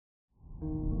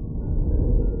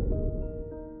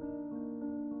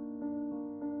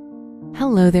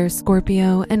Hello there,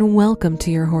 Scorpio, and welcome to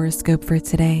your horoscope for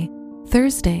today,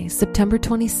 Thursday, September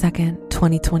 22nd,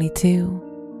 2022.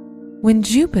 When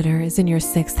Jupiter is in your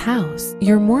 6th house,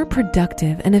 you're more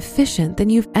productive and efficient than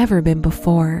you've ever been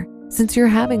before, since you're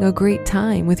having a great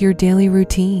time with your daily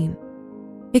routine.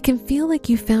 It can feel like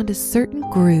you found a certain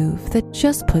groove that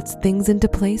just puts things into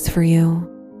place for you.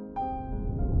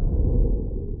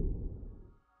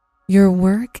 Your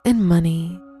work and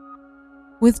money.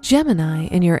 With Gemini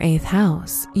in your 8th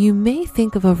house, you may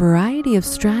think of a variety of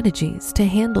strategies to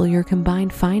handle your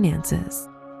combined finances,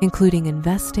 including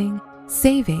investing,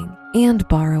 saving, and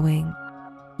borrowing.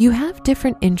 You have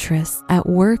different interests at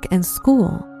work and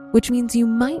school, which means you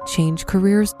might change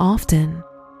careers often.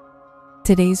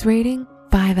 Today's rating,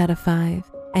 5 out of 5,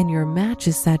 and your match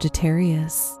is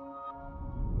Sagittarius.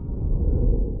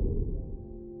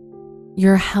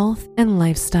 Your health and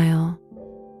lifestyle.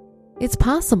 It's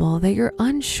possible that you're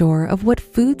unsure of what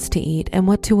foods to eat and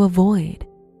what to avoid,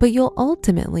 but you'll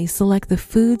ultimately select the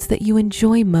foods that you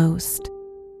enjoy most.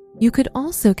 You could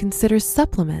also consider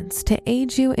supplements to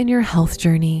aid you in your health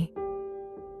journey.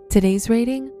 Today's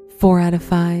rating, 4 out of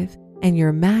 5, and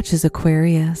your match is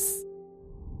Aquarius.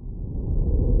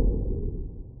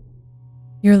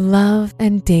 Your love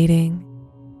and dating.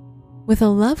 With a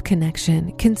love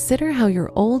connection, consider how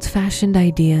your old-fashioned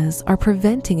ideas are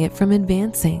preventing it from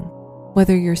advancing,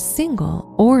 whether you're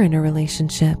single or in a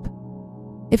relationship.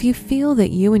 If you feel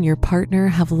that you and your partner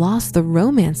have lost the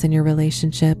romance in your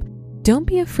relationship, don't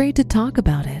be afraid to talk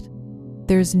about it.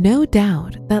 There's no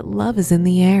doubt that love is in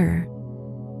the air.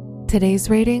 Today's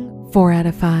rating, 4 out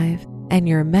of 5, and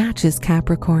your match is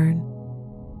Capricorn.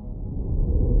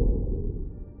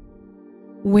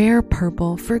 Wear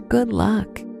purple for good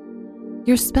luck.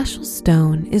 Your special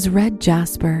stone is red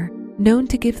jasper, known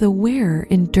to give the wearer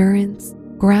endurance,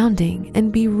 grounding,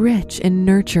 and be rich in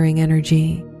nurturing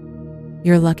energy.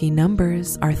 Your lucky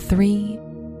numbers are 3,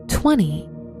 20,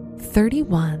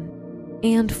 31,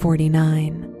 and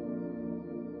 49.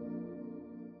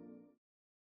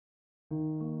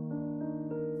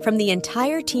 From the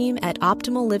entire team at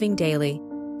Optimal Living Daily,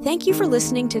 thank you for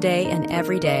listening today and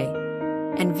every day.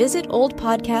 And visit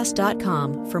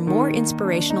oldpodcast.com for more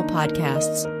inspirational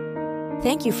podcasts.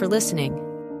 Thank you for listening.